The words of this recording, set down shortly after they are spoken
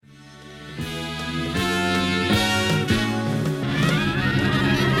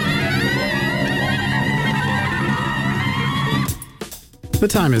The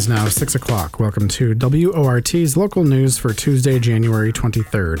time is now 6 o'clock. Welcome to WORT's local news for Tuesday, January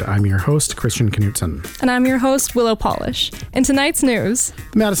 23rd. I'm your host, Christian Knutson. And I'm your host, Willow Polish. In tonight's news,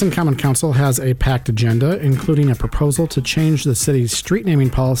 the Madison Common Council has a packed agenda, including a proposal to change the city's street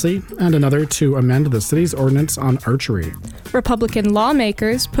naming policy and another to amend the city's ordinance on archery. Republican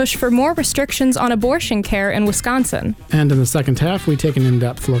lawmakers push for more restrictions on abortion care in Wisconsin. And in the second half, we take an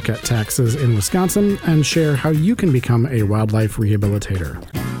in-depth look at taxes in Wisconsin and share how you can become a wildlife rehabilitator.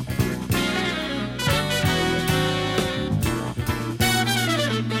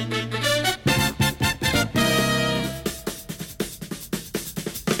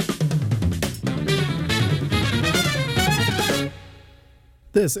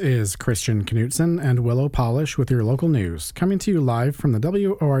 This is Christian Knutson and Willow Polish with your local news, coming to you live from the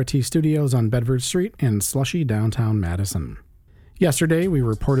WORT studios on Bedford Street in slushy downtown Madison. Yesterday, we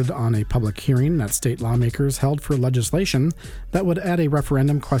reported on a public hearing that state lawmakers held for legislation that would add a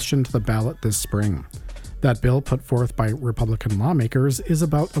referendum question to the ballot this spring. That bill put forth by Republican lawmakers is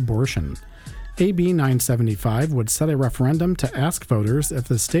about abortion. AB 975 would set a referendum to ask voters if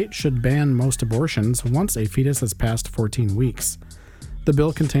the state should ban most abortions once a fetus has passed 14 weeks. The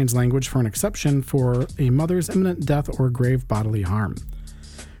bill contains language for an exception for a mother's imminent death or grave bodily harm.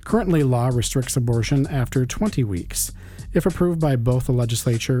 Currently, law restricts abortion after 20 weeks. If approved by both the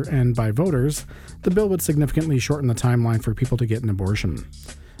legislature and by voters, the bill would significantly shorten the timeline for people to get an abortion.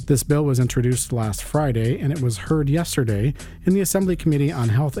 This bill was introduced last Friday, and it was heard yesterday in the Assembly Committee on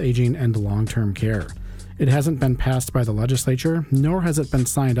Health, Aging, and Long-Term Care. It hasn't been passed by the legislature, nor has it been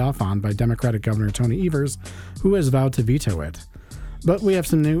signed off on by Democratic Governor Tony Evers, who has vowed to veto it. But we have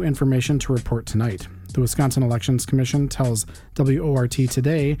some new information to report tonight. The Wisconsin Elections Commission tells WORT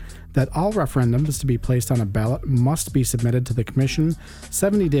today that all referendums to be placed on a ballot must be submitted to the commission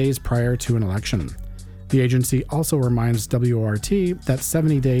 70 days prior to an election. The agency also reminds WORT that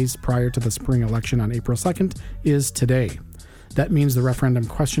 70 days prior to the spring election on April 2nd is today. That means the referendum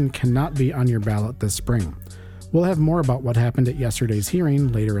question cannot be on your ballot this spring. We'll have more about what happened at yesterday's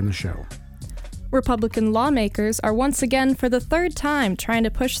hearing later in the show. Republican lawmakers are once again for the third time trying to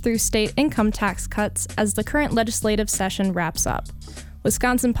push through state income tax cuts as the current legislative session wraps up.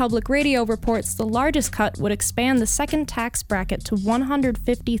 Wisconsin Public Radio reports the largest cut would expand the second tax bracket to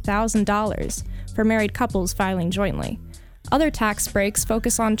 $150,000 for married couples filing jointly. Other tax breaks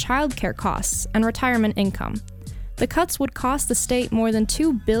focus on child care costs and retirement income. The cuts would cost the state more than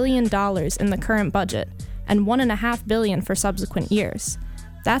 $2 billion in the current budget and $1.5 billion for subsequent years.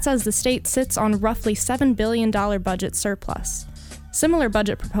 That's as the state sits on roughly $7 billion budget surplus. Similar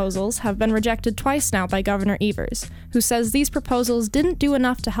budget proposals have been rejected twice now by Governor Evers, who says these proposals didn't do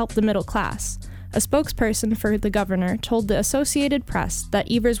enough to help the middle class. A spokesperson for the governor told the Associated Press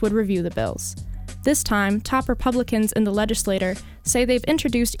that Evers would review the bills. This time, top Republicans in the legislature say they've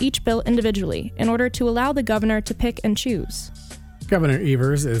introduced each bill individually in order to allow the governor to pick and choose. Governor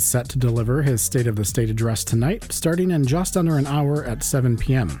Evers is set to deliver his State of the State address tonight, starting in just under an hour at 7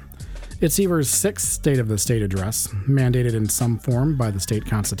 p.m. It's Evers' sixth State of the State address, mandated in some form by the state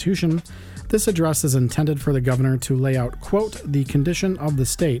constitution. This address is intended for the governor to lay out, quote, the condition of the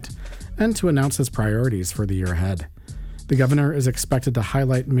state, and to announce his priorities for the year ahead. The governor is expected to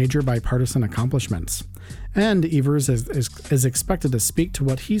highlight major bipartisan accomplishments, and Evers is expected to speak to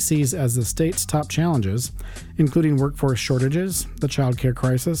what he sees as the state's top challenges, including workforce shortages, the child care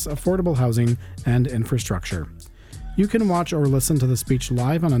crisis, affordable housing, and infrastructure. You can watch or listen to the speech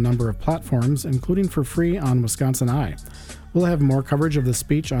live on a number of platforms, including for free on Wisconsin Eye. We'll have more coverage of the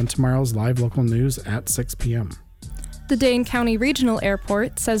speech on tomorrow's live local news at 6 p.m. The Dane County Regional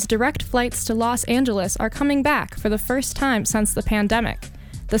Airport says direct flights to Los Angeles are coming back for the first time since the pandemic.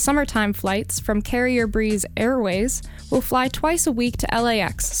 The summertime flights from Carrier Breeze Airways will fly twice a week to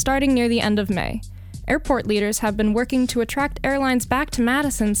LAX starting near the end of May. Airport leaders have been working to attract airlines back to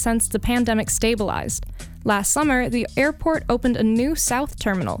Madison since the pandemic stabilized. Last summer, the airport opened a new south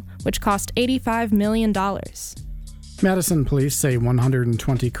terminal, which cost $85 million. Madison police say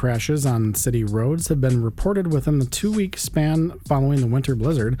 120 crashes on city roads have been reported within the 2-week span following the winter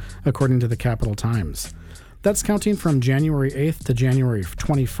blizzard, according to the Capital Times. That's counting from January 8th to January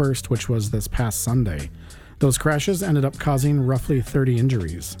 21st, which was this past Sunday. Those crashes ended up causing roughly 30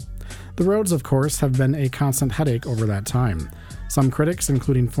 injuries. The roads, of course, have been a constant headache over that time. Some critics,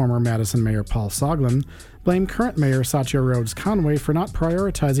 including former Madison Mayor Paul Soglin, blame current Mayor Satya Rhodes Conway for not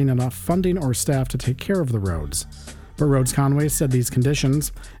prioritizing enough funding or staff to take care of the roads. But Rhodes Conway said these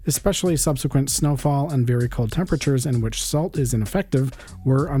conditions, especially subsequent snowfall and very cold temperatures in which salt is ineffective,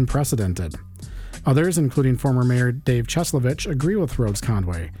 were unprecedented. Others, including former Mayor Dave Cheslovich, agree with Rhodes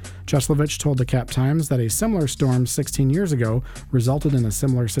Conway. Cheslovich told the Cap Times that a similar storm 16 years ago resulted in a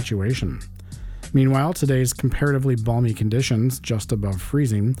similar situation. Meanwhile, today's comparatively balmy conditions, just above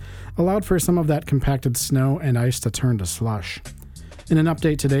freezing, allowed for some of that compacted snow and ice to turn to slush. In an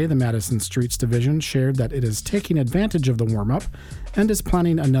update today, the Madison Streets Division shared that it is taking advantage of the warm-up and is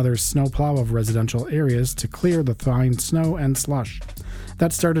planning another snowplow of residential areas to clear the thawing snow and slush.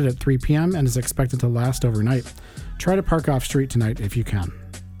 That started at 3 p.m. and is expected to last overnight. Try to park off-street tonight if you can.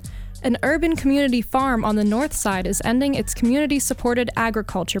 An urban community farm on the north side is ending its community-supported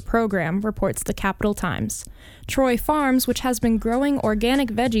agriculture program, reports the Capital Times. Troy Farms, which has been growing organic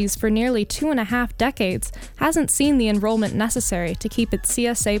veggies for nearly 2.5 decades, hasn't seen the enrollment necessary to keep its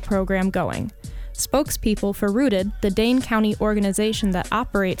CSA program going. Spokespeople for Rooted, the Dane County organization that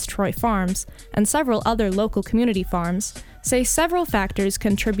operates Troy Farms, and several other local community farms, say several factors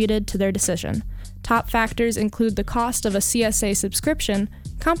contributed to their decision. Top factors include the cost of a CSA subscription,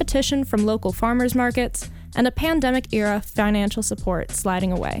 competition from local farmers markets, and a pandemic-era financial support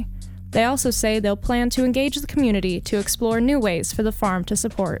sliding away. They also say they'll plan to engage the community to explore new ways for the farm to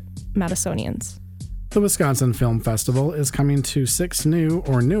support Madisonians. The Wisconsin Film Festival is coming to 6 new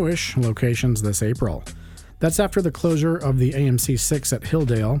or newish locations this April. That's after the closure of the AMC 6 at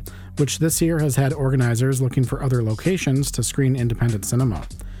Hilldale, which this year has had organizers looking for other locations to screen independent cinema.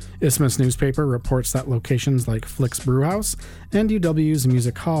 Isthmus newspaper reports that locations like Flick's Brewhouse and UW's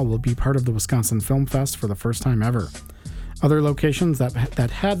Music Hall will be part of the Wisconsin Film Fest for the first time ever. Other locations that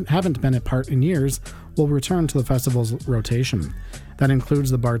haven't been a part in years will return to the festival's rotation. That includes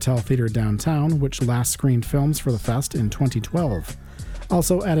the Bartell Theater downtown, which last screened films for the fest in 2012.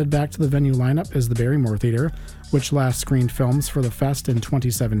 Also added back to the venue lineup is the Barrymore Theater, which last screened films for the fest in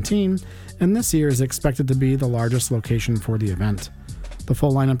 2017, and this year is expected to be the largest location for the event. The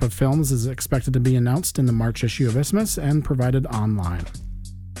full lineup of films is expected to be announced in the March issue of Isthmus and provided online.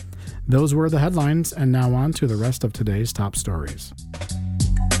 Those were the headlines, and now on to the rest of today's top stories.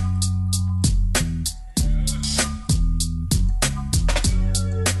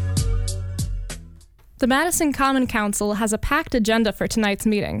 The Madison Common Council has a packed agenda for tonight's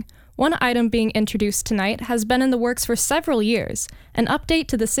meeting. One item being introduced tonight has been in the works for several years, an update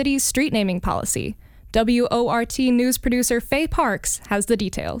to the city's street naming policy. WORT news producer Faye Parks has the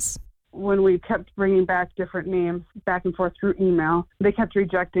details. When we kept bringing back different names back and forth through email, they kept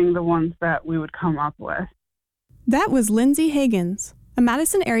rejecting the ones that we would come up with. That was Lindsay Higgins, a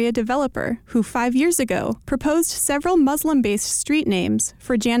Madison area developer who 5 years ago proposed several Muslim-based street names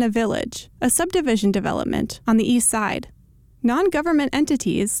for Jana Village, a subdivision development on the east side. Non-government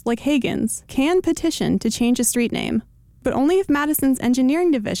entities like Higgins can petition to change a street name, but only if Madison's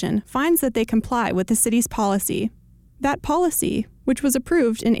engineering division finds that they comply with the city's policy. That policy, which was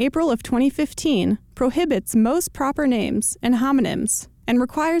approved in April of 2015, prohibits most proper names and homonyms and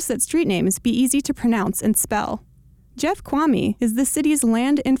requires that street names be easy to pronounce and spell. Jeff Kwame is the city's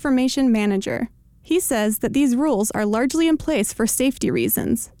land information manager. He says that these rules are largely in place for safety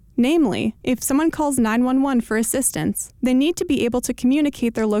reasons. Namely, if someone calls 911 for assistance, they need to be able to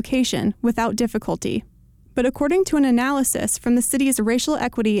communicate their location without difficulty. But according to an analysis from the city's Racial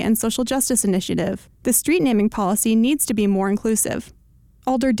Equity and Social Justice Initiative, the street naming policy needs to be more inclusive.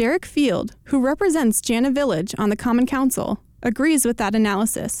 Alder Derek Field, who represents Jana Village on the Common Council, agrees with that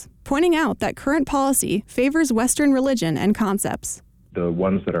analysis, pointing out that current policy favors Western religion and concepts. The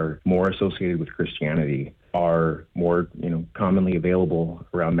ones that are more associated with Christianity are more, commonly available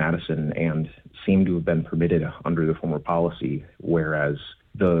around Madison and seem to have been permitted under the former policy, whereas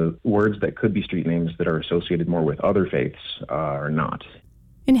the words that could be street names that are associated more with other faiths are not.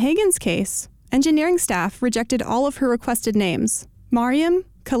 In Hagen's case, engineering staff rejected all of her requested names, Mariam,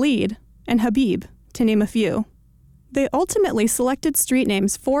 Khalid, and Habib, to name a few. They ultimately selected street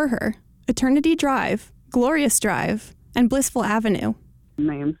names for her: Eternity Drive, Glorious Drive, and Blissful Avenue.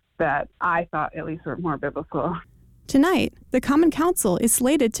 Names that I thought at least were more biblical. Tonight, the Common Council is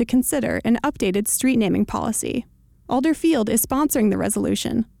slated to consider an updated street naming policy. Alder Field is sponsoring the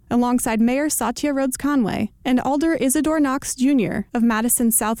resolution, alongside Mayor Satya Rhodes Conway and Alder Isidore Knox Jr. of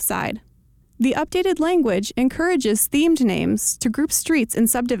Madison's South Side. The updated language encourages themed names to group streets and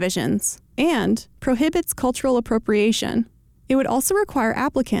subdivisions and prohibits cultural appropriation. It would also require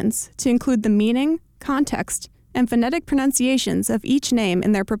applicants to include the meaning, context, and phonetic pronunciations of each name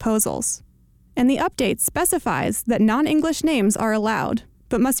in their proposals. And the update specifies that non-English names are allowed,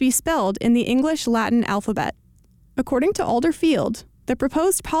 but must be spelled in the English-Latin alphabet. According to Alder Field, the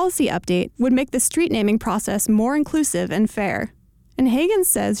proposed policy update would make the street naming process more inclusive and fair. And Hagen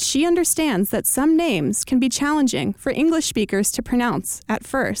says she understands that some names can be challenging for English speakers to pronounce at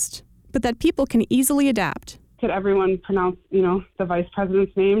first, but that people can easily adapt. Could everyone pronounce, the vice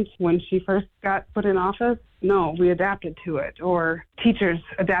president's name when she first got put in office? No, we adapted to it. Or teachers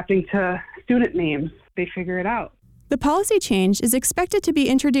adapting to student names. They figure it out. The policy change is expected to be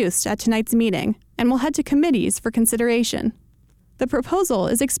introduced at tonight's meeting and will head to committees for consideration. The proposal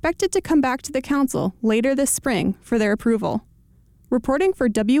is expected to come back to the council later this spring for their approval. Reporting for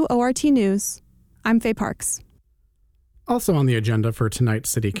WORT News, I'm Faye Parks. Also on the agenda for tonight's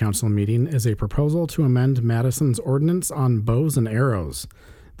City Council meeting is a proposal to amend Madison's ordinance on bows and arrows.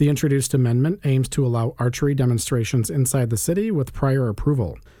 The introduced amendment aims to allow archery demonstrations inside the city with prior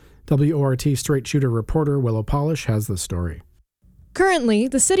approval. WORT straight shooter reporter Willow Polish has the story. Currently,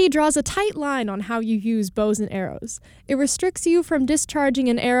 the city draws a tight line on how you use bows and arrows. It restricts you from discharging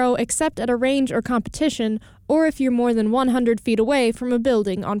an arrow except at a range or competition, or if you're more than 100 feet away from a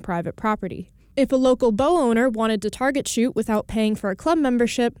building on private property. If a local bow owner wanted to target shoot without paying for a club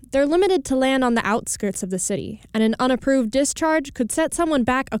membership, they're limited to land on the outskirts of the city, and an unapproved discharge could set someone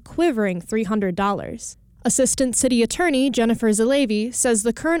back a quivering $300. Assistant City Attorney Jennifer Zalevi says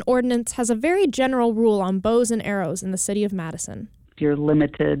the current ordinance has a very general rule on bows and arrows in the city of Madison. You're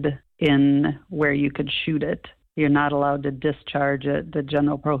limited in where you could shoot it. You're not allowed to discharge it. The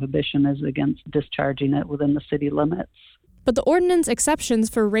general prohibition is against discharging it within the city limits. But the ordinance exceptions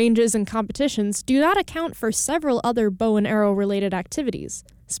for ranges and competitions do not account for several other bow and arrow related activities,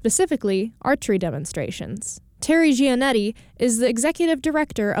 specifically archery demonstrations. Terry Gianetti is the executive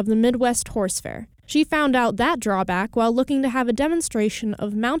director of the Midwest Horse Fair. She found out that drawback while looking to have a demonstration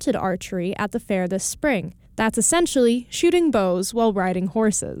of mounted archery at the fair this spring. That's essentially shooting bows while riding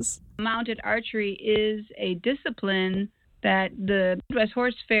horses. Mounted archery is a discipline that the Midwest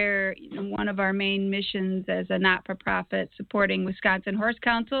Horse Fair, one of our main missions as a not-for-profit supporting Wisconsin Horse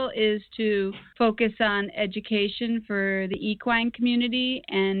Council, is to focus on education for the equine community,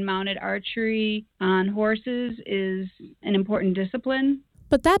 and mounted archery on horses is an important discipline.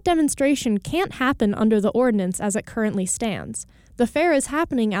 But that demonstration can't happen under the ordinance as it currently stands. The fair is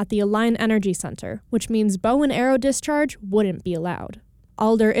happening at the Align Energy Center, which means bow and arrow discharge wouldn't be allowed.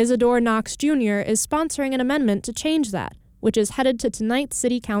 Alder Isidore Knox Jr. is sponsoring an amendment to change that, which is headed to tonight's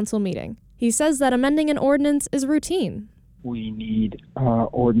City Council meeting. He says that amending an ordinance is routine. We need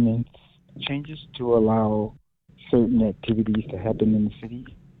ordinance changes to allow certain activities to happen in the city.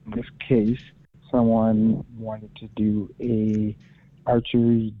 In this case, someone wanted to do a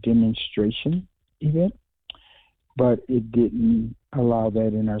archery demonstration event, but it didn't allow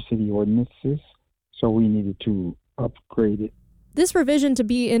that in our city ordinances, so we needed to upgrade it. This revision to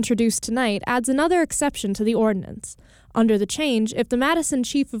be introduced tonight adds another exception to the ordinance. Under the change, if the Madison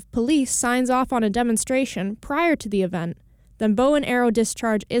Chief of Police signs off on a demonstration prior to the event, then bow and arrow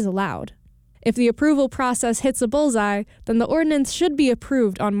discharge is allowed. If the approval process hits a bullseye, then the ordinance should be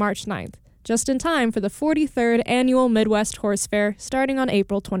approved on March 9th, just in time for the 43rd Annual Midwest Horse Fair starting on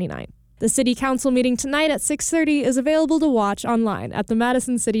April 29th. The City Council meeting tonight at 6:30 is available to watch online at the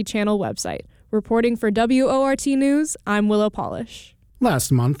Madison City Channel website. Reporting for WORT News, I'm Willow Polish.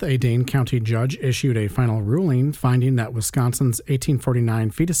 Last month, a Dane County judge issued a final ruling finding that Wisconsin's 1849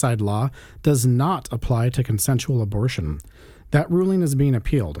 feticide law does not apply to consensual abortion. That ruling is being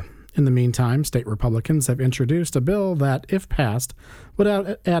appealed. In the meantime, state Republicans have introduced a bill that, if passed, would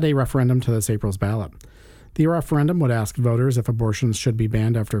add a referendum to this April's ballot. The referendum would ask voters if abortions should be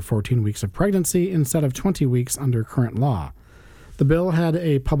banned after 14 weeks of pregnancy instead of 20 weeks under current law. The bill had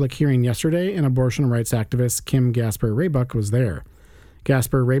a public hearing yesterday, and abortion rights activist Kim Gasper-Raybuck was there.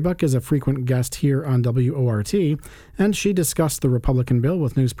 Gasper-Raybuck is a frequent guest here on WORT, and she discussed the Republican bill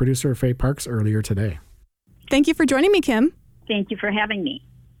with news producer Faye Parks earlier today. Thank you for joining me, Kim. Thank you for having me.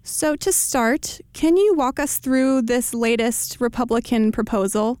 So to start, can you walk us through this latest Republican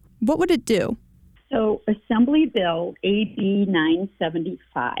proposal? What would it do? So Assembly Bill AB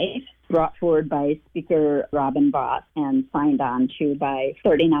 975, brought forward by Speaker Robin Vos and signed on to by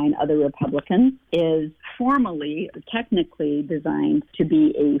 39 other Republicans, is formally, technically designed to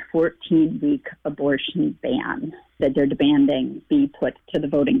be a 14-week abortion ban that they're demanding be put to the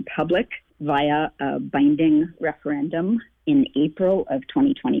voting public via a binding referendum in April of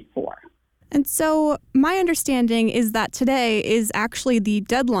 2024. And so my understanding is that today is actually the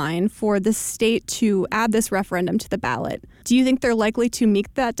deadline for the state to add this referendum to the ballot. Do you think they're likely to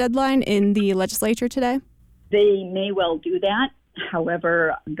meet that deadline in the legislature today? They may well do that.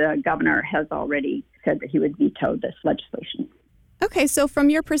 However, the governor has already said that he would veto this legislation. Okay, so from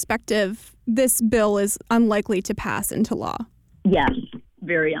your perspective, this bill is unlikely to pass into law. Yes,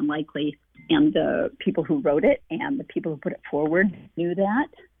 very unlikely. And the people who wrote it and the people who put it forward knew that.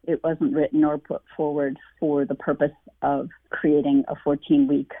 It wasn't written or put forward for the purpose of creating a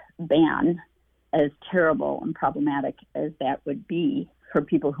 14-week ban, as terrible and problematic as that would be for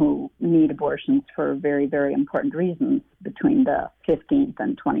people who need abortions for very, very important reasons between the 15th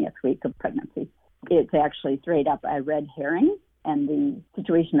and 20th week of pregnancy. It's actually straight up a red herring. And the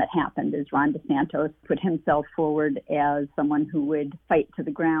situation that happened is Ron DeSantis put himself forward as someone who would fight to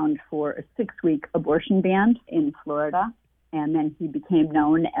the ground for a 6-week abortion ban in Florida. And then he became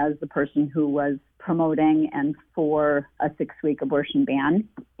known as the person who was promoting and for a 6-week abortion ban.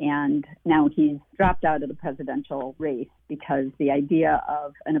 And now he's dropped out of the presidential race because the idea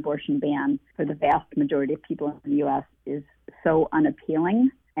of an abortion ban for the vast majority of people in the U.S. is so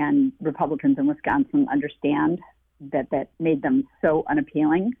unappealing. And Republicans in Wisconsin understand that made them so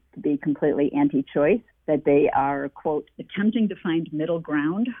unappealing to be completely anti-choice that they are, quote, attempting to find middle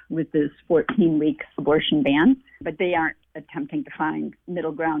ground with this 14-week abortion ban. But they aren't attempting to find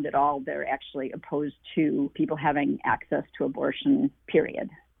middle ground at all. They're actually opposed to people having access to abortion, period.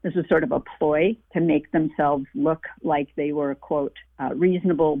 This is sort of a ploy to make themselves look like they were, quote,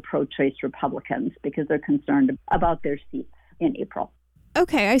 reasonable pro-choice Republicans because they're concerned about their seats in April.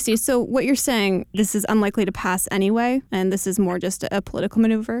 Okay, I see. So what you're saying, this is unlikely to pass anyway, and this is more just a political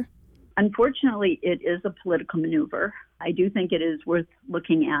maneuver? Unfortunately, it is a political maneuver. I do think it is worth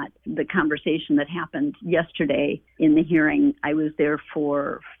looking at the conversation that happened yesterday in the hearing. I was there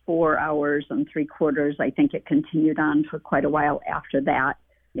for 4 hours and 3/4. I think it continued on for quite a while after that.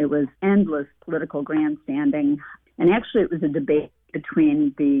 It was endless political grandstanding. And actually, it was a debate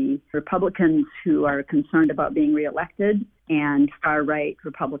between the Republicans who are concerned about being reelected and far-right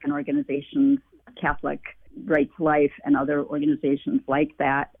Republican organizations, Catholic Rights Life and other organizations like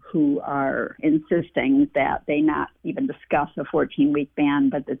that, who are insisting that they not even discuss a 14-week ban,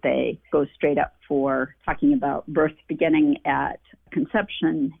 but that they go straight up for talking about birth beginning at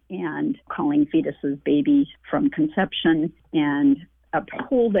conception and calling fetuses babies from conception and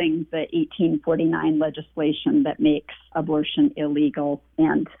upholding the 1849 legislation that makes abortion illegal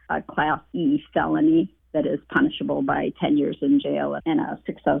and a Class E felony that is punishable by 10 years in jail and a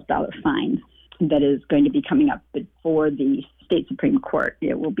 $6,000 fine that is going to be coming up before the state Supreme Court.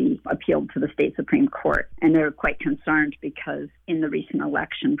 It will be appealed to the state Supreme Court. And they're quite concerned because in the recent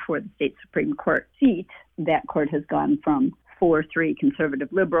election for the state Supreme Court seat, that court has gone from 4-3 conservative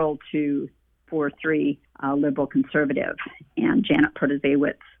liberal to 4-3 liberal conservative. And Janet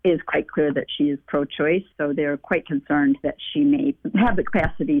Protasiewicz is quite clear that she is pro-choice, so they're quite concerned that she may have the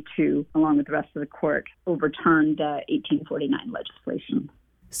capacity to, along with the rest of the court, overturn the 1849 legislation.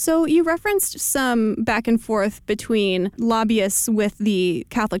 So you referenced some back and forth between lobbyists with the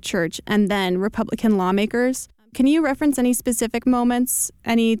Catholic Church and then Republican lawmakers. Can you reference any specific moments,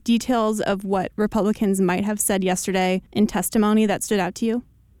 any details of what Republicans might have said yesterday in testimony that stood out to you?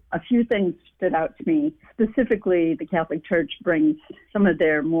 A few things stood out to me. Specifically, the Catholic Church brings some of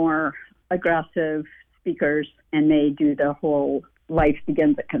their more aggressive speakers, and they do the whole life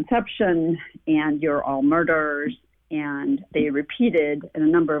begins at conception, and you're all murderers. And they repeated, and a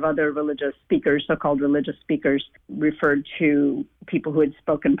number of other religious speakers, so-called religious speakers, referred to people who had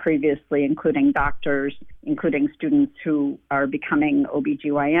spoken previously, including doctors, including students who are becoming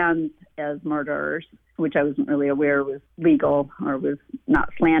OBGYNs as murderers, which I wasn't really aware was legal or was not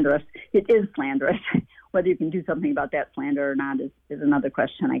slanderous. It is slanderous. Whether you can do something about that slander or not is another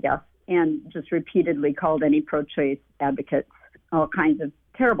question, I guess. And just repeatedly called any pro-choice advocates all kinds of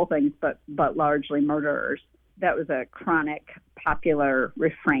terrible things, but largely murderers. That was a chronic, popular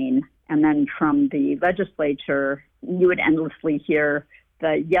refrain. And then from the legislature, you would endlessly hear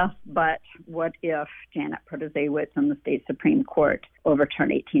the yes, but what if Janet Protasiewicz and the state Supreme Court overturn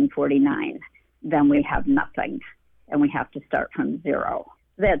 1849? Then we have nothing, and we have to start from zero.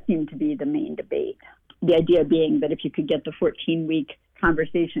 That seemed to be the main debate. The idea being that if you could get the 14-week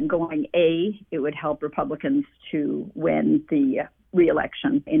conversation going, A, it would help Republicans to win the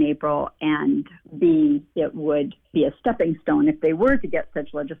re-election in April, and B, it would be a stepping stone if they were to get such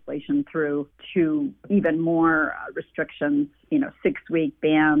legislation through to even more restrictions, 6-week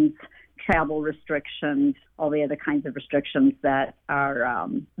bans, travel restrictions, all the other kinds of restrictions that are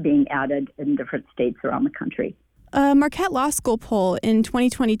being added in different states around the country. A Marquette Law School poll in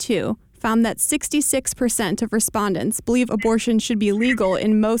 2022 found that 66% of respondents believe abortion should be legal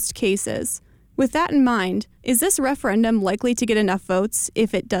in most cases. With that in mind, is this referendum likely to get enough votes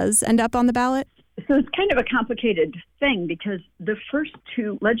if it does end up on the ballot? So it's kind of a complicated thing because the first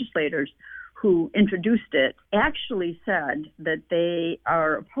two legislators who introduced it actually said that they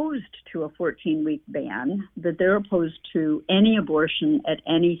are opposed to a 14-week ban, that they're opposed to any abortion at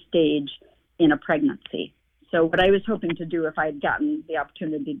any stage in a pregnancy. So what I was hoping to do if I had gotten the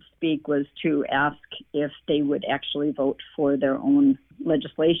opportunity to speak was to ask if they would actually vote for their own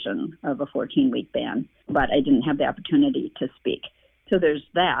legislation of a 14-week ban, but I didn't have the opportunity to speak. So there's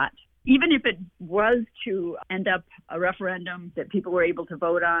that. Even if it was to end up a referendum that people were able to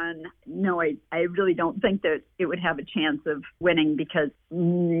vote on, no, I really don't think that it would have a chance of winning because,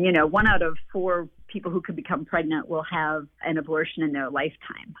 1 out of 4 people who could become pregnant will have an abortion in their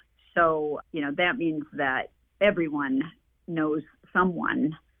lifetime. So, that means that everyone knows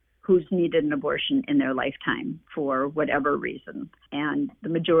someone who's needed an abortion in their lifetime for whatever reason. And the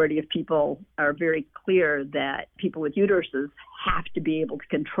majority of people are very clear that people with uteruses have to be able to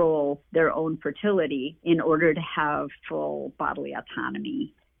control their own fertility in order to have full bodily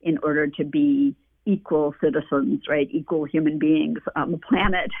autonomy, in order to be equal citizens, right? Equal human beings on the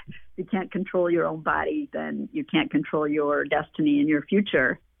planet. If you can't control your own body, then you can't control your destiny and your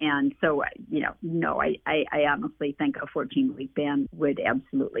future. And so, no, I honestly think a 14-week ban would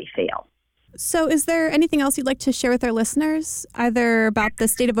absolutely fail. So is there anything else you'd like to share with our listeners, either about the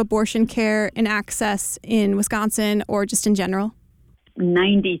state of abortion care and access in Wisconsin or just in general?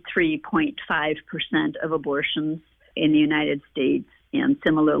 93.5% of abortions in the United States and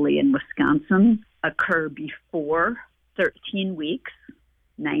similarly in Wisconsin occur before 13 weeks.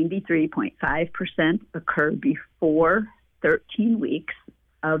 93.5% occur before 13 weeks.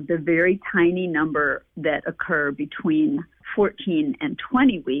 Of the very tiny number that occur between 14 and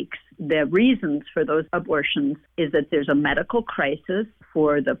 20 weeks, the reasons for those abortions is that there's a medical crisis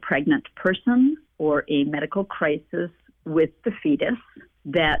for the pregnant person or a medical crisis with the fetus,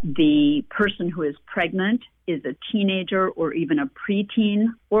 that the person who is pregnant is a teenager or even a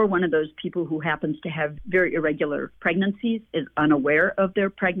preteen or one of those people who happens to have very irregular pregnancies, is unaware of their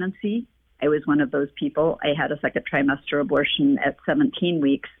pregnancy. I was one of those people. I had a second trimester abortion at 17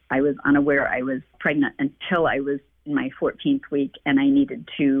 weeks. I was unaware I was pregnant until I was in my 14th week, and I needed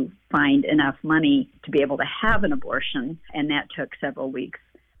to find enough money to be able to have an abortion, and that took several weeks.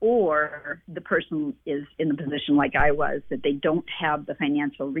 Or the person is in the position like I was, that they don't have the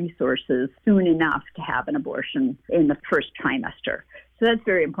financial resources soon enough to have an abortion in the first trimester. So that's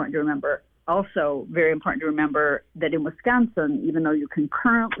very important to remember. Also, very important to remember that in Wisconsin, even though you can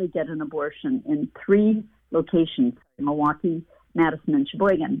currently get an abortion in 3 locations, Milwaukee, Madison, and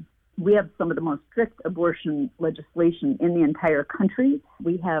Sheboygan, we have some of the most strict abortion legislation in the entire country.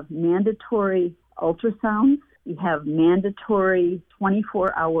 We have mandatory ultrasounds. We have mandatory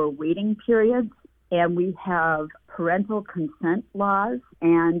 24-hour waiting periods. And we have parental consent laws.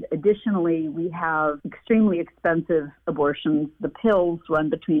 And additionally, we have extremely expensive abortions. The pills run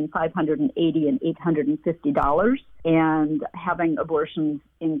between $580 and $850. And having abortions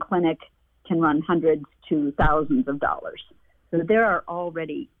in clinic can run hundreds to thousands of dollars. So there are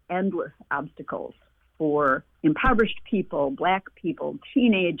already endless obstacles for impoverished people, Black people,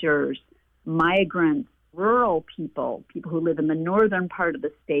 teenagers, migrants, rural people, people who live in the northern part of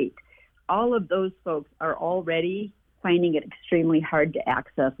the state. All of those folks are already finding it extremely hard to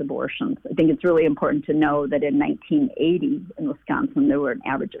access abortions. I think it's really important to know that in 1980 in Wisconsin, there were an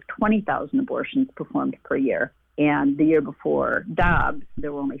average of 20,000 abortions performed per year. And the year before Dobbs,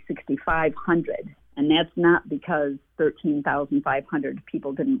 there were only 6,500. And that's not because 13,500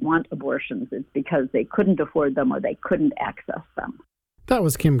 people didn't want abortions. It's because they couldn't afford them or they couldn't access them. That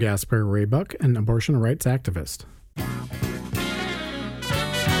was Kim Gasper-Raybuck, an abortion rights activist.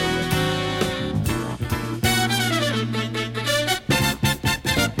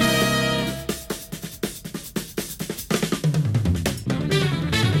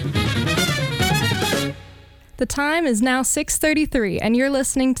 The time is now 6:33, and you're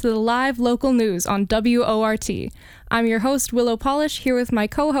listening to the live local news on WORT. I'm your host, Willow Polish, here with my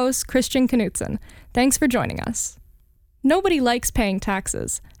co-host, Christian Knutson. Thanks for joining us. Nobody likes paying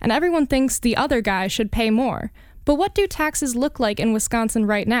taxes, and everyone thinks the other guy should pay more. But what do taxes look like in Wisconsin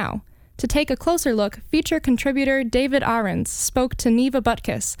right now? To take a closer look, feature contributor David Ahrens spoke to Neva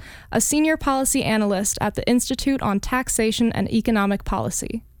Butkus, a senior policy analyst at the Institute on Taxation and Economic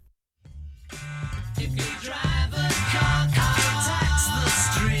Policy. If you drive a car, I'll tax the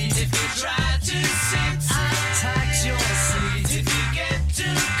street. If you try to sit, I'll tax your seat. If you get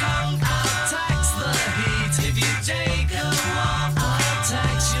too cold, I'll tax the heat. If you take a walk, I'll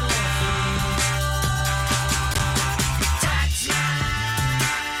tax your feet. Tax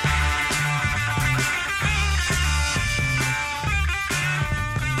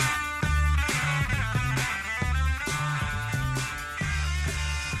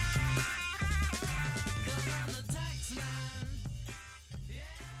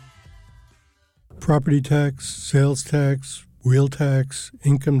Property tax, sales tax, wheel tax,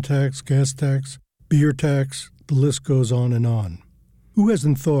 income tax, gas tax, beer tax, the list goes on and on. Who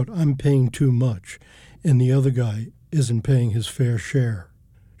hasn't thought I'm paying too much and the other guy isn't paying his fair share?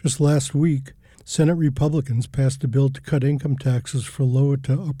 Just last week, Senate Republicans passed a bill to cut income taxes for lower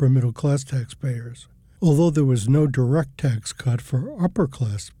to upper middle class taxpayers. Although there was no direct tax cut for upper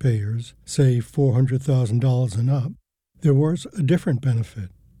class payers, say $400,000 and up, there was a different benefit,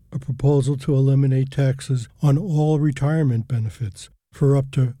 a proposal to eliminate taxes on all retirement benefits for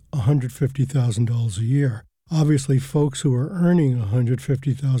up to $150,000 a year. Obviously, folks who are earning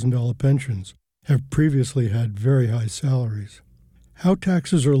 $150,000 pensions have previously had very high salaries. How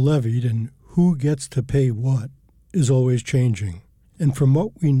taxes are levied and who gets to pay what is always changing. And from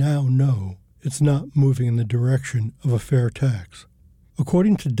what we now know, it's not moving in the direction of a fair tax.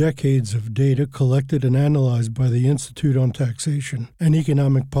 According to decades of data collected and analyzed by the Institute on Taxation and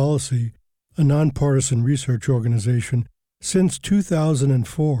Economic Policy, a nonpartisan research organization, since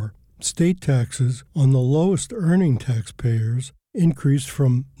 2004, state taxes on the lowest earning taxpayers increased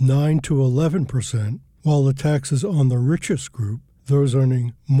from 9 to 11%, while the taxes on the richest group, those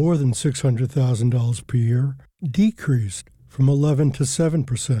earning more than $600,000 per year, decreased from 11 to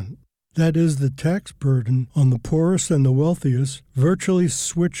 7%. That is, the tax burden on the poorest and the wealthiest virtually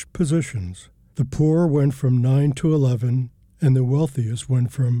switched positions. The poor went from 9 to 11, and the wealthiest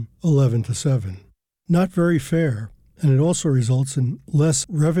went from 11 to 7. Not very fair, and it also results in less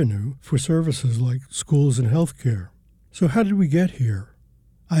revenue for services like schools and healthcare. So how did we get here?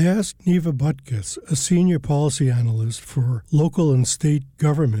 I asked Neva Butkus, a senior policy analyst for local and state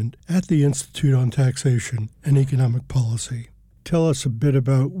government at the Institute on Taxation and Economic Policy. Tell us a bit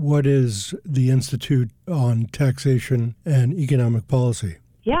about what is the Institute on Taxation and Economic Policy.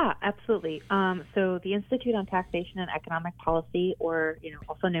 Yeah, absolutely. So the Institute on Taxation and Economic Policy, or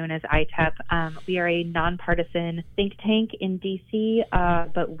also known as ITEP, we are a nonpartisan think tank in DC,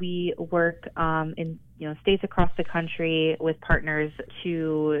 but we work in states across the country with partners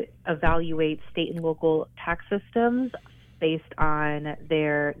to evaluate state and local tax systems based on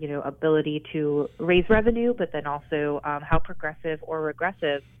their ability to raise revenue, but then also how progressive or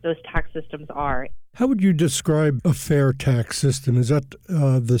regressive those tax systems are. How would you describe a fair tax system? Is that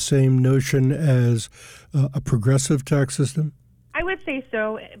the same notion as a progressive tax system? I would say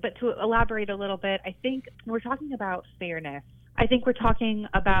so, but to elaborate a little bit, I think we're talking about fairness. I think we're talking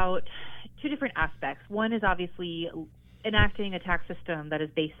about two different aspects. One is obviously enacting a tax system that is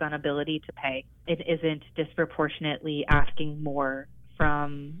based on ability to pay. It isn't disproportionately asking more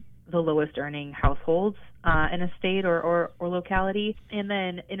from the lowest earning households in a state or locality. And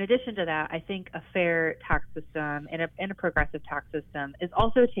then in addition to that, I think a fair tax system and a progressive tax system is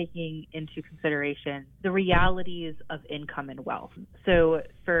also taking into consideration the realities of income and wealth. So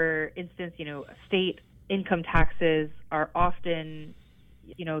for instance, state income taxes are often,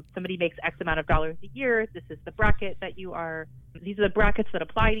 somebody makes X amount of dollars a year. This is the bracket that these are the brackets that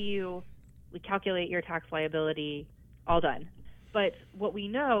apply to you. We calculate your tax liability, all done. But what we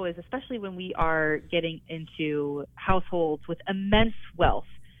know is, especially when we are getting into households with immense wealth,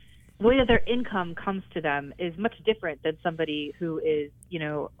 the way that their income comes to them is much different than somebody who is,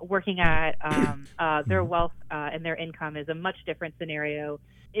 working at their wealth and their income is a much different scenario.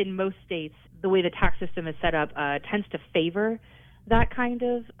 In most states, the way the tax system is set up tends to favor that kind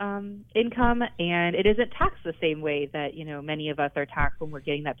of income, and it isn't taxed the same way that many of us are taxed when we're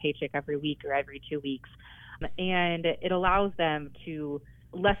getting that paycheck every week or every 2 weeks. And it allows them to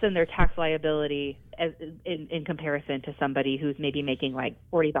lessen their tax liability in comparison to somebody who's maybe making like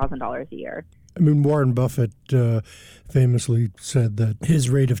 $40,000 a year. I mean, Warren Buffett famously said that his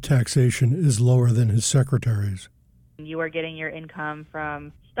rate of taxation is lower than his secretary's. You are getting your income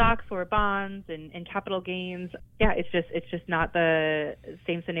from stocks or bonds and capital gains. Yeah, it's just not the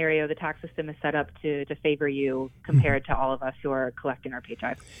same scenario. The tax system is set up to favor you compared to all of us who are collecting our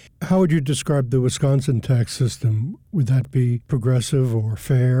paychecks. How would you describe the Wisconsin tax system? Would that be progressive or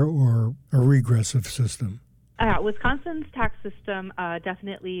fair or a regressive system? Wisconsin's tax system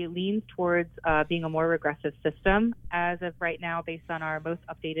definitely leans towards being a more regressive system. As of right now, based on our most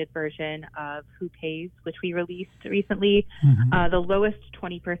updated version of Who Pays, which we released recently, the lowest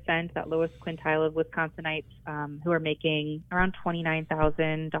 20%, that lowest quintile of Wisconsinites who are making around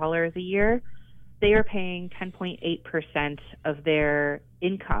 $29,000 a year, they are paying 10.8% of their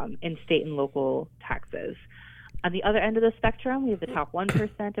income in state and local taxes. On the other end of the spectrum, we have the top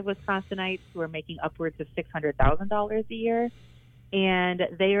 1% of Wisconsinites who are making upwards of $600,000 a year, and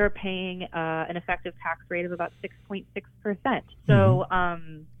they are paying an effective tax rate of about 6.6%. So,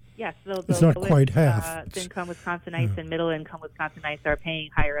 yes, it's not quite half. Income Wisconsinites and middle income Wisconsinites are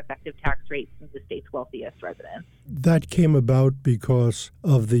paying higher effective tax rates than the state's wealthiest residents. That came about because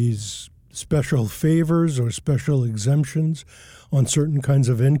of these special favors or special exemptions on certain kinds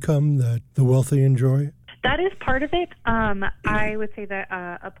of income that the wealthy enjoy? That is part of it. I would say that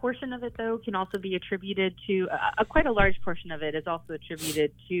a portion of it, though, can also be attributed to quite a large portion of it is also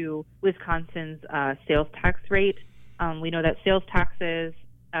attributed to Wisconsin's sales tax rate. We know that sales taxes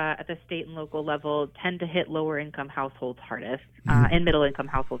at the state and local level tend to hit lower income households hardest and middle income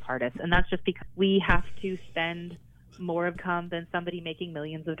households hardest. And that's just because we have to spend more income than somebody making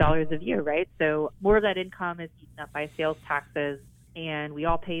millions of dollars a year, right? So more of that income is eaten up by sales taxes, and we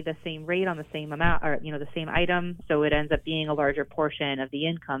all pay the same rate on the same amount, or the same item. So it ends up being a larger portion of the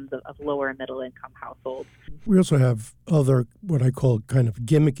incomes of lower and middle income households. We also have other, what I call kind of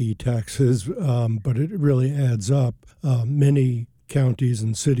gimmicky taxes, but it really adds up. Many counties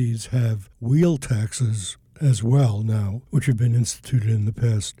and cities have wheel taxes as well now, which have been instituted in the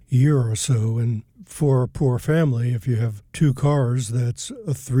past year or so. And for a poor family, if you have 2 cars, that's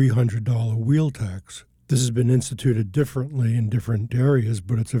a $300 wheel tax. This has been instituted differently in different areas,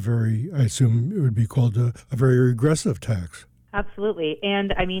 but it's I assume it would be called a very regressive tax. Absolutely.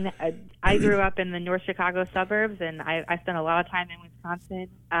 And I mean, I grew up in the North Chicago suburbs, and I spent a lot of time in Wisconsin.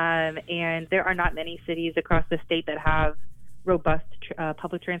 And there are not many cities across the state that have robust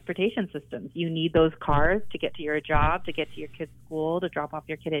public transportation systems. You need those cars to get to your job, to get to your kid's school, to drop off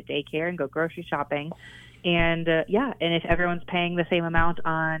your kid at daycare and go grocery shopping. And and if everyone's paying the same amount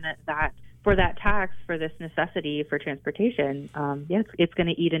on that, for that tax, for this necessity for transportation, it's going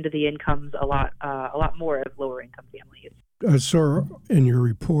to eat into the incomes a lot more of lower income families. I saw in your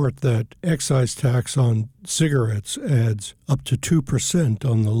report that excise tax on cigarettes adds up to 2%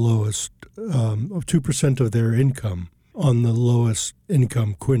 on the lowest, of 2% of their income on the lowest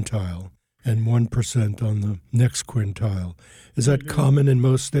income quintile, and 1% on the next quintile. Is that common in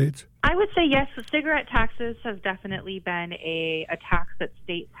most states? I would say yes. The cigarette taxes have definitely been a tax that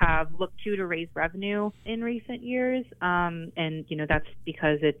states have looked to raise revenue in recent years, and that's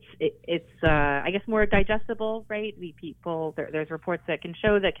because it's I guess more digestible, right? There's reports that can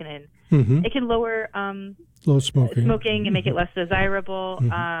show that it can lower low smoking and make it less desirable.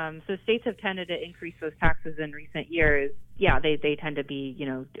 So states have tended to increase those taxes in recent years. Yeah, they tend to be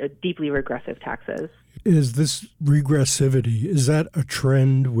deeply regressive taxes. Is this regressivity, is that a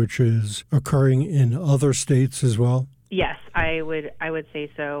trend which is occurring in other states as well? Yes, I would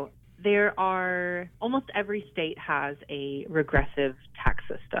say so. There are, almost every state has a regressive tax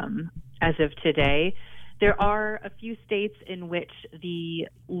system as of today. There are a few states in which the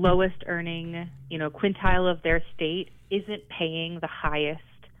lowest earning, quintile of their state isn't paying the highest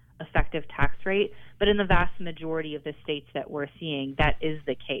effective tax rate, but in the vast majority of the states that we're seeing, that is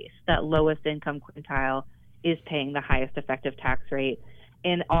the case. That lowest income quintile is paying the highest effective tax rate.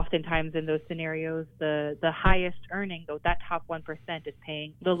 And oftentimes in those scenarios, the highest earning, though, that top 1% is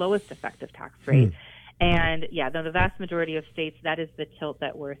paying the lowest effective tax rate. And the vast majority of states, that is the tilt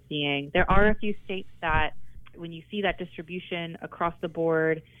that we're seeing. There are a few states that, when you see that distribution across the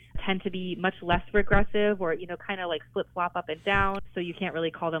board, tend to be much less regressive, or kind of like flip-flop up and down. So you can't really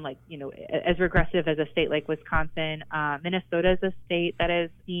call them as regressive as a state like Wisconsin. Minnesota is a state that has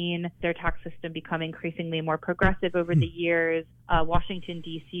seen their tax system become increasingly more progressive over the years. Washington,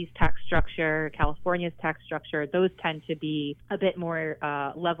 D.C.'s tax structure, California's tax structure, those tend to be a bit more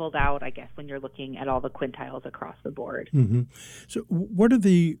leveled out, I guess, when you're looking at all the quintiles across the board. So what are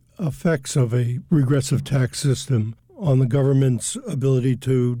the effects of a regressive tax system on the government's ability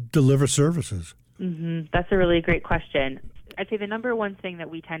to deliver services? That's a really great question. I'd say the number one thing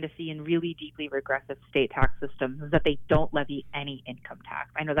that we tend to see in really deeply regressive state tax systems is that they don't levy any income tax.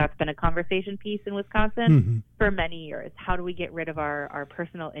 I know that's been a conversation piece in Wisconsin for many years. How do we get rid of our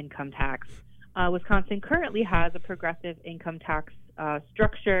personal income tax? Wisconsin currently has a progressive income tax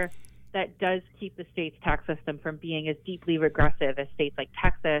structure that does keep the state's tax system from being as deeply regressive as states like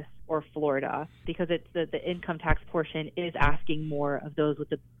Texas or Florida, because it's the income tax portion is asking more of those with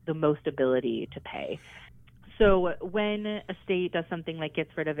the most ability to pay. So when a state does something like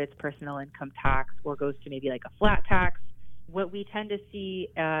gets rid of its personal income tax or goes to maybe like a flat tax, what we tend to see,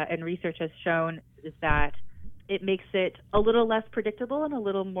 and research has shown, is that it makes it a little less predictable and a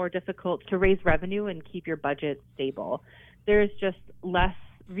little more difficult to raise revenue and keep your budget stable. There's just less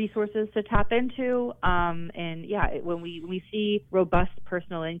resources to tap into, when we see robust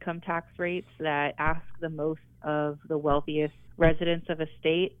personal income tax rates that ask the most of the wealthiest residents of a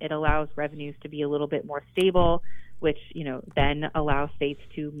state, it allows revenues to be a little bit more stable, which then allows states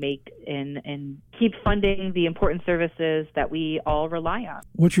to make and keep funding the important services that we all rely on.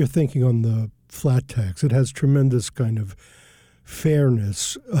 What's your thinking on the flat tax? It has tremendous kind of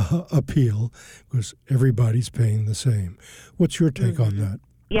fairness appeal because everybody's paying the same. What's your take on that?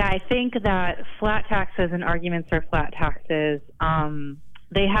 Yeah, I think that flat taxes and arguments for flat taxes,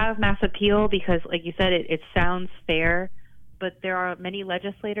 they have mass appeal because, like you said, it sounds fair, but there are many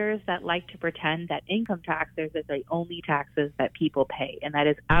legislators that like to pretend that income taxes are the only taxes that people pay, and that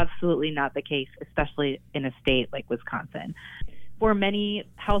is absolutely not the case, especially in a state like Wisconsin. For many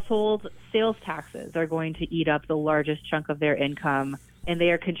households, sales taxes are going to eat up the largest chunk of their income, and they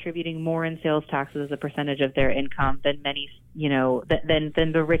are contributing more in sales taxes as a percentage of their income than many,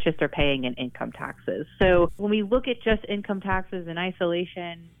 than the richest are paying in income taxes. So when we look at just income taxes in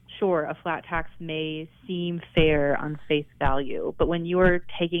isolation, sure, a flat tax may seem fair on face value, but when you're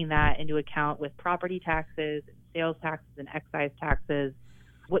taking that into account with property taxes, sales taxes, and excise taxes,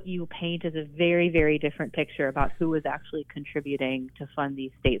 what you paint is a very, very different picture about who is actually contributing to fund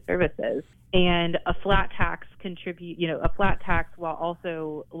these state services. And a flat tax while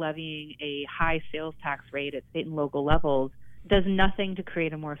also levying a high sales tax rate at state and local levels does nothing to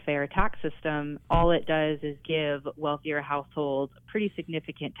create a more fair tax system. All it does is give wealthier households a pretty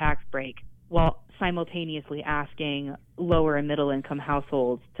significant tax break while simultaneously asking lower and middle income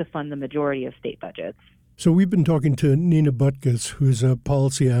households to fund the majority of state budgets. So we've been talking to Nina Butkus, who's a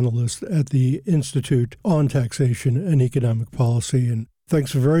policy analyst at the Institute on Taxation and Economic Policy. And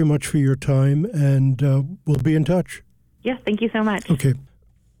thanks very much for your time, and we'll be in touch. Yes, thank you so much. Okay.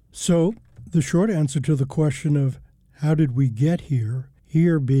 So the short answer to the question of how did we get here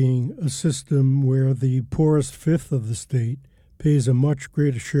being a system where the poorest fifth of the state pays a much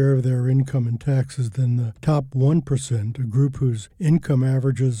greater share of their income in taxes than the top 1%, a group whose income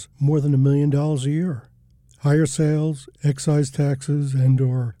averages more than $1 million a year. Higher sales, excise taxes, and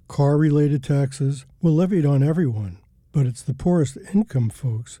or car-related taxes were levied on everyone, but it's the poorest income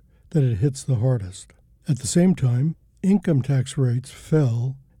folks that it hits the hardest. At the same time, income tax rates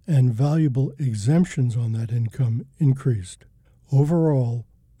fell and valuable exemptions on that income increased. Overall,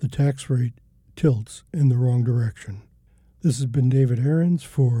 the tax rate tilts in the wrong direction. This has been David Ahrens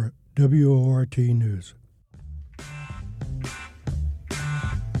for WORT News.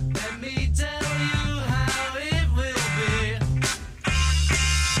 Let me tell you how it will be.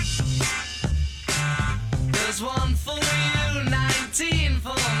 There's one for you, 19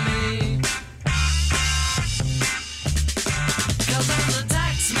 for me. 'Cause I'm the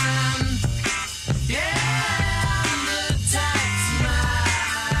tax man. Yeah, I'm the tax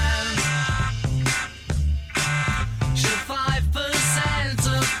man. Should 5%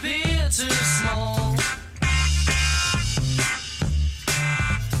 appear too small?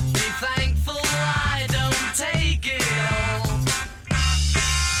 Be thankful I don't take it all.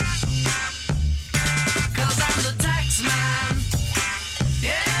 'Cause I'm the tax man.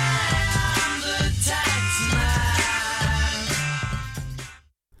 Yeah, I'm the tax man.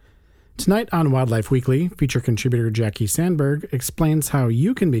 Tonight on Wildlife Weekly, feature contributor Jackie Sandberg explains how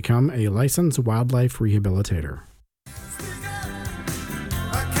you can become a licensed wildlife rehabilitator.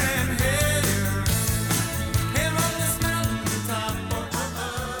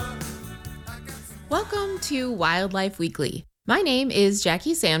 Welcome to Wildlife Weekly. My name is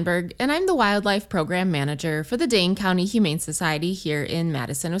Jackie Sandberg, and I'm the Wildlife Program Manager for the Dane County Humane Society here in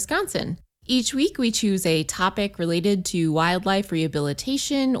Madison, Wisconsin. Each week, we choose a topic related to wildlife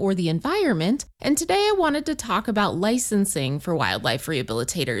rehabilitation or the environment, and today I wanted to talk about licensing for wildlife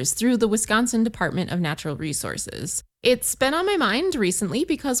rehabilitators through the Wisconsin Department of Natural Resources. It's been on my mind recently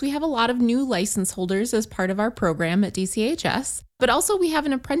because we have a lot of new license holders as part of our program at DCHS, but also we have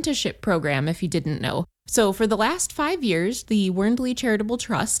an apprenticeship program if you didn't know. So for the last 5 years, the Wernley Charitable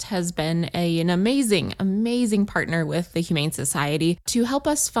Trust has been an amazing, amazing partner with the Humane Society to help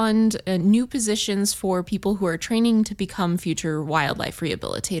us fund new positions for people who are training to become future wildlife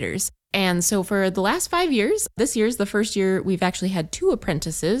rehabilitators. And so for the last 5 years, this year's the first year we've actually had 2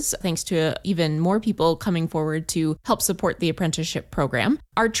 apprentices, thanks to even more people coming forward to help support the apprenticeship program.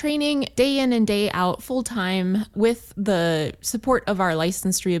 Our training day in and day out full-time with the support of our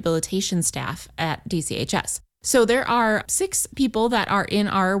licensed rehabilitation staff at DCHS. So there are 6 people that are in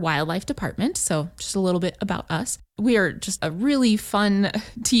our wildlife department. So just a little bit about us. We are just a really fun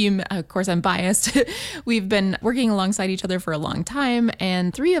team. Of course, I'm biased. We've been working alongside each other for a long time,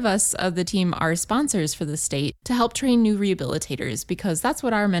 and 3 of us of the team are sponsors for the state to help train new rehabilitators because that's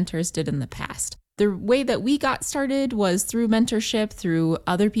what our mentors did in the past. The way that we got started was through mentorship, through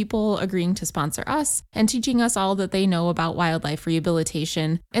other people agreeing to sponsor us and teaching us all that they know about wildlife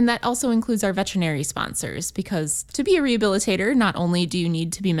rehabilitation. And that also includes our veterinary sponsors, because to be a rehabilitator, not only do you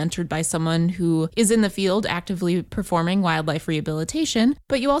need to be mentored by someone who is in the field actively performing wildlife rehabilitation,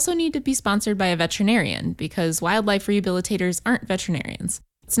 but you also need to be sponsored by a veterinarian because wildlife rehabilitators aren't veterinarians.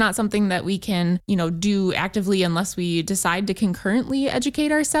 It's not something that we can, do actively unless we decide to concurrently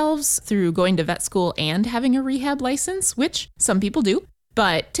educate ourselves through going to vet school and having a rehab license, which some people do.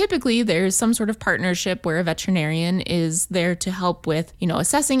 But typically there's some sort of partnership where a veterinarian is there to help with,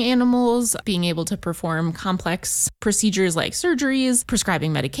 assessing animals, being able to perform complex procedures like surgeries,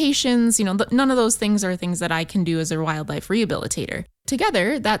 prescribing medications. None of those things are things that I can do as a wildlife rehabilitator.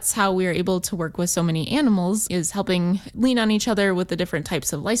 Together, that's how we're able to work with so many animals, is helping lean on each other with the different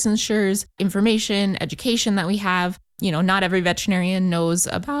types of licensures, information, education that we have. Not every veterinarian knows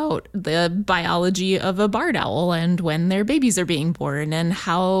about the biology of a barred owl and when their babies are being born and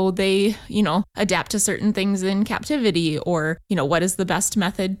how they, adapt to certain things in captivity, or, what is the best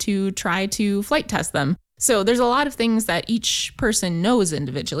method to try to flight test them. So there's a lot of things that each person knows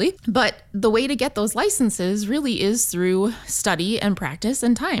individually, but the way to get those licenses really is through study and practice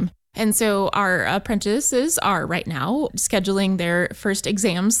and time. And so our apprentices are right now scheduling their first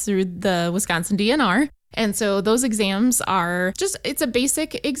exams through the Wisconsin DNR. And so those exams are it's a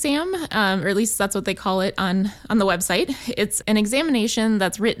basic exam, or at least that's what they call it on the website. It's an examination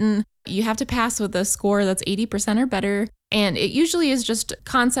that's written. You have to pass with a score that's 80% or better. And it usually is just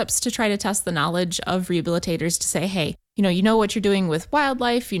concepts to try to test the knowledge of rehabilitators to say, hey, you know what you're doing with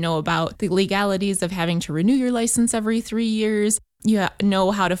wildlife. You know about the legalities of having to renew your license every 3 years. You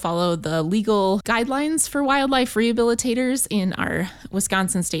know how to follow the legal guidelines for wildlife rehabilitators in our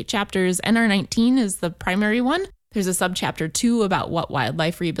Wisconsin state chapters. NR19 is the primary one. There's a subchapter 2 about what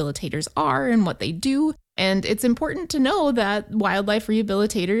wildlife rehabilitators are and what they do. And it's important to know that wildlife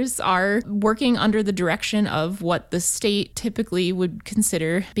rehabilitators are working under the direction of what the state typically would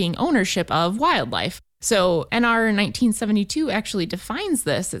consider being ownership of wildlife. So NR 1972 actually defines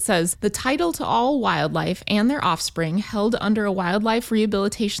this. It says, the title to all wildlife and their offspring held under a wildlife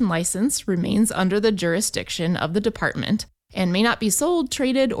rehabilitation license remains under the jurisdiction of the department and may not be sold,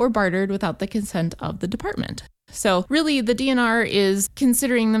 traded, or bartered without the consent of the department. So really, the DNR is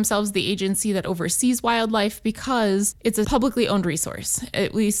considering themselves the agency that oversees wildlife because it's a publicly owned resource.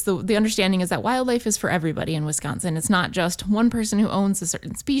 At least the understanding is that wildlife is for everybody in Wisconsin. It's not just one person who owns a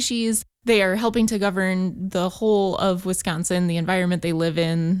certain species. They are helping to govern the whole of Wisconsin, the environment they live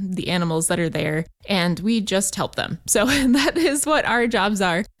in, the animals that are there, and we just help them. So that is what our jobs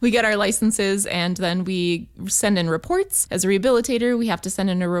are. We get our licenses and then we send in reports. As a rehabilitator, we have to send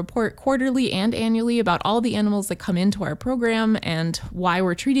in a report quarterly and annually about all the animals that come into our program and why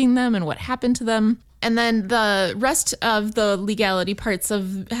we're treating them and what happened to them. And then the rest of the legality parts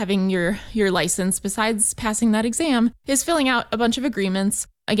of having your license, besides passing that exam, is filling out a bunch of agreements.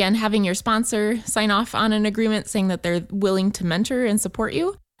 Again, having your sponsor sign off on an agreement saying that they're willing to mentor and support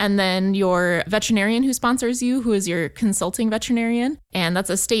you. And then your veterinarian who sponsors you, who is your consulting veterinarian. And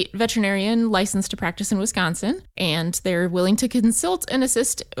that's a state veterinarian licensed to practice in Wisconsin. And they're willing to consult and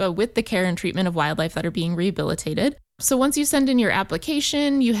assist with the care and treatment of wildlife that are being rehabilitated. So once you send in your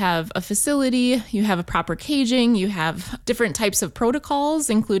application, you have a facility, you have a proper caging, you have different types of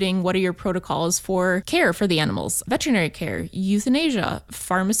protocols, including what are your protocols for care for the animals, veterinary care, euthanasia,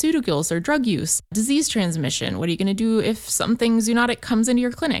 pharmaceuticals or drug use, disease transmission. What are you going to do if something zoonotic comes into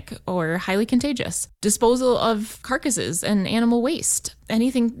your clinic or highly contagious? Disposal of carcasses and animal waste.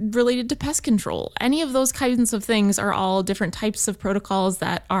 Anything related to pest control. Any of those kinds of things are all different types of protocols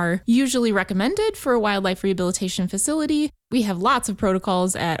that are usually recommended for a wildlife rehabilitation facility. We have lots of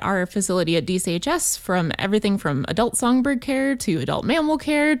protocols at our facility at DCHS, from everything from adult songbird care to adult mammal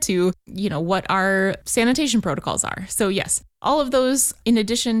care to, what our sanitation protocols are. So yes, all of those, in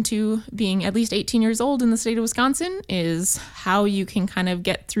addition to being at least 18 years old in the state of Wisconsin, is how you can kind of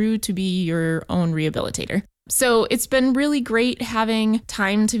get through to be your own rehabilitator. So it's been really great having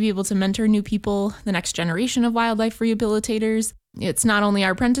time to be able to mentor new people, the next generation of wildlife rehabilitators. It's not only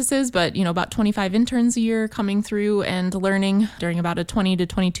our apprentices, but, about 25 interns a year coming through and learning during about a 20 to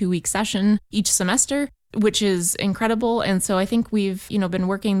 22 week session each semester, which is incredible. And so I think we've, been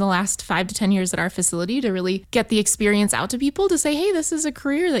working the last 5 to 10 years at our facility to really get the experience out to people to say, hey, this is a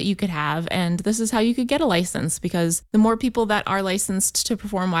career that you could have, and this is how you could get a license, because the more people that are licensed to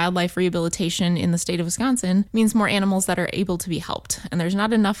perform wildlife rehabilitation in the state of Wisconsin means more animals that are able to be helped. And there's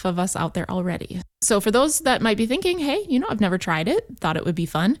not enough of us out there already. So for those that might be thinking, hey, I've never tried it, thought it would be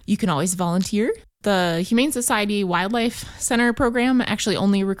fun, you can always volunteer. The Humane Society Wildlife Center program actually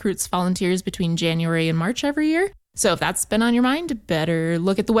only recruits volunteers between January and March every year. So if that's been on your mind, better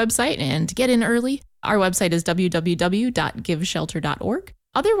look at the website and get in early. Our website is www.giveshelter.org.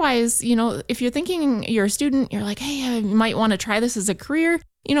 Otherwise, if you're thinking you're a student, you're like, hey, I might want to try this as a career,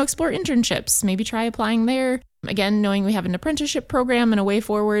 explore internships, maybe try applying there. Again, knowing we have an apprenticeship program and a way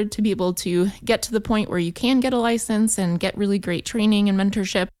forward to be able to get to the point where you can get a license and get really great training and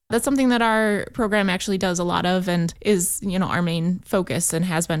mentorship. That's something that our program actually does a lot of and is, our main focus and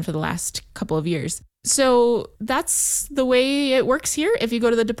has been for the last couple of years. So that's the way it works here. If you go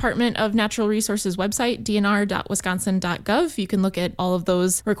to the Department of Natural Resources website, dnr.wisconsin.gov, you can look at all of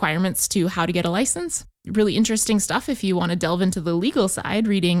those requirements to how to get a license. Really interesting stuff if you want to delve into the legal side,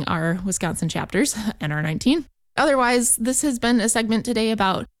 reading our Wisconsin chapters, NR19. Otherwise, this has been a segment today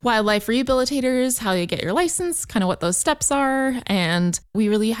about wildlife rehabilitators, how you get your license, kind of what those steps are, and we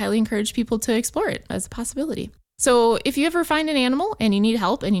really highly encourage people to explore it as a possibility. So if you ever find an animal and you need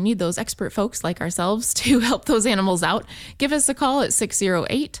help and you need those expert folks like ourselves to help those animals out, give us a call at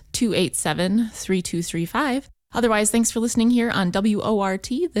 608-287-3235. Otherwise, thanks for listening here on WORT.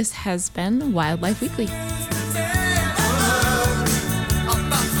 This has been Wildlife Weekly.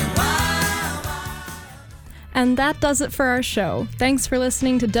 And that does it for our show. Thanks for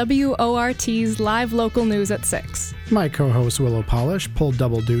listening to WORT's live local news at 6. My co-host Willow Polish pulled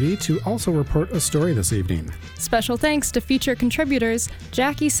double duty to also report a story this evening. Special thanks to feature contributors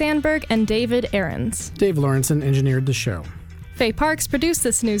Jackie Sandberg and David Ahrens. Dave Lawrenson engineered the show. Faye Parks produced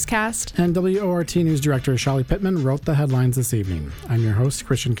this newscast. And WORT News Director Shelly Pittman wrote the headlines this evening. I'm your host,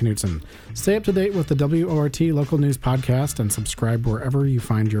 Christian Knutson. Stay up to date with the WORT Local News Podcast and subscribe wherever you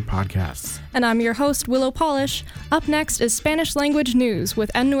find your podcasts. And I'm your host, Willow Polish. Up next is Spanish language news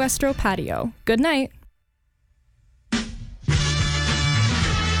with En Nuestro Patio. Good night.